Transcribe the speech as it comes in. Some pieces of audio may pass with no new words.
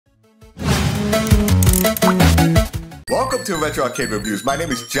Welcome to Retro Arcade Reviews. My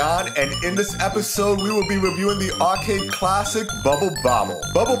name is John, and in this episode, we will be reviewing the arcade classic Bubble Bobble.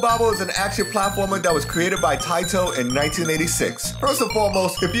 Bubble Bobble is an action platformer that was created by Taito in 1986. First and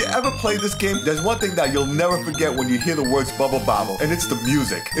foremost, if you ever played this game, there's one thing that you'll never forget when you hear the words Bubble Bobble, and it's the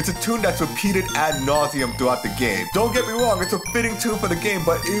music. It's a tune that's repeated ad nauseum throughout the game. Don't get me wrong, it's a fitting tune for the game,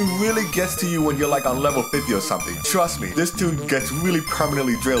 but it really gets to you when you're like on level 50 or something. Trust me, this tune gets really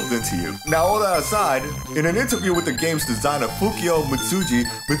permanently drilled into you. Now, all that aside, in an interview with the game's designer Fukio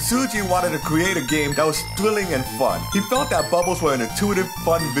Mitsuji wanted to create a game that was thrilling and fun. He felt that bubbles were an intuitive,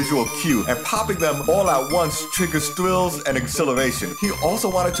 fun visual cue, and popping them all at once triggers thrills and exhilaration. He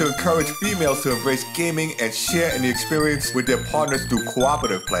also wanted to encourage females to embrace gaming and share in the experience with their partners through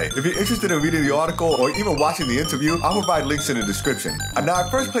cooperative play. If you're interested in reading the article or even watching the interview, I'll provide links in the description. Now, I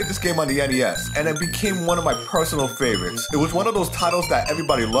first played this game on the NES, and it became one of my personal favorites. It was one of those titles that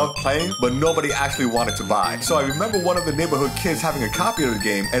everybody loved playing, but nobody actually wanted to buy. So I remember one of the neighborhood kids having a copy of the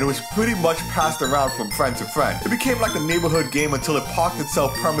game, and it was pretty much passed around from friend to friend. It became like a neighborhood game until it parked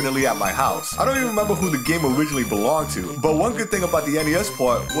itself permanently at my house. I don't even remember who the game originally belonged to, but one good thing about the NES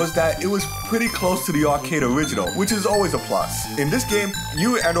port was that it was pretty close to the arcade original, which is always a plus. In this game,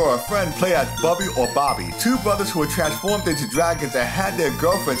 you and or a friend play as Bubby or Bobby, two brothers who were transformed into dragons and had their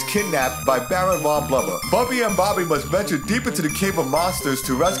girlfriends kidnapped by Baron Von Blubber. Bubby and Bobby must venture deep into the cave of monsters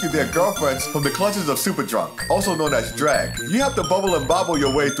to rescue their girlfriends from the clutches of Super Drunk, also known as Drag. You have to bubble and bobble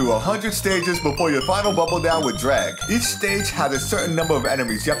your way through 100 stages before your final bubble down with Drag. Each stage has a certain number of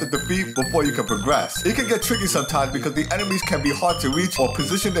enemies you have to defeat before you can progress. It can get tricky sometimes because the enemies can be hard to reach or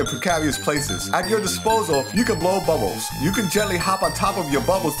positioned in precarious places. At your disposal, you can blow bubbles. You can gently hop on top of your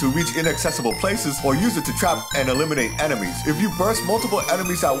bubbles to reach inaccessible places or use it to trap and eliminate enemies. If you burst multiple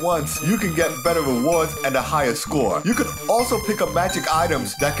enemies at once, you can get better rewards and a higher score. You can also pick up magic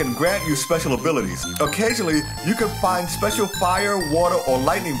items that can grant you special abilities. Occasionally, you can find special fire, water, or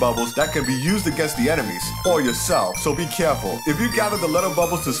lightning bubbles that can be used against the enemies or yourself, so be careful. If you gather the letter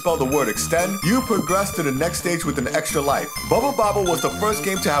bubbles to spell the word extend, you progress to the next stage with an extra life. Bubble Bobble was the first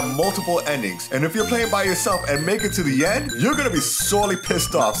game to have multiple endings, and if you're playing by yourself and make it to the end, you're gonna be sorely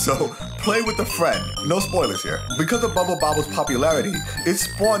pissed off, so play with a friend. No spoilers here. Because of Bubble Bobble's popularity, it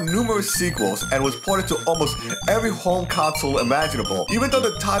spawned numerous sequels and was ported to almost every home console imaginable. Even though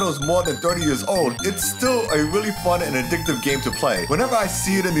the title is more than 30 years old, it's still a really fun and addictive game to play. Whenever I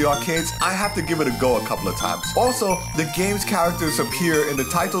see it in the arcades, I have to give it a go a couple of times. Also, the game's characters appear in the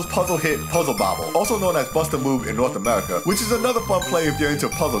title's puzzle hit Puzzle Bobble, also known as Bust a Move in North America, which is another fun play if you're into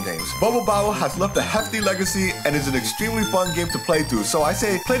puzzle games. Bubble Bobble has left a hefty legacy and is an extremely fun game to play through, so I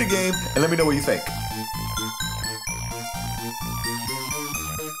say play the game and let me know what you think.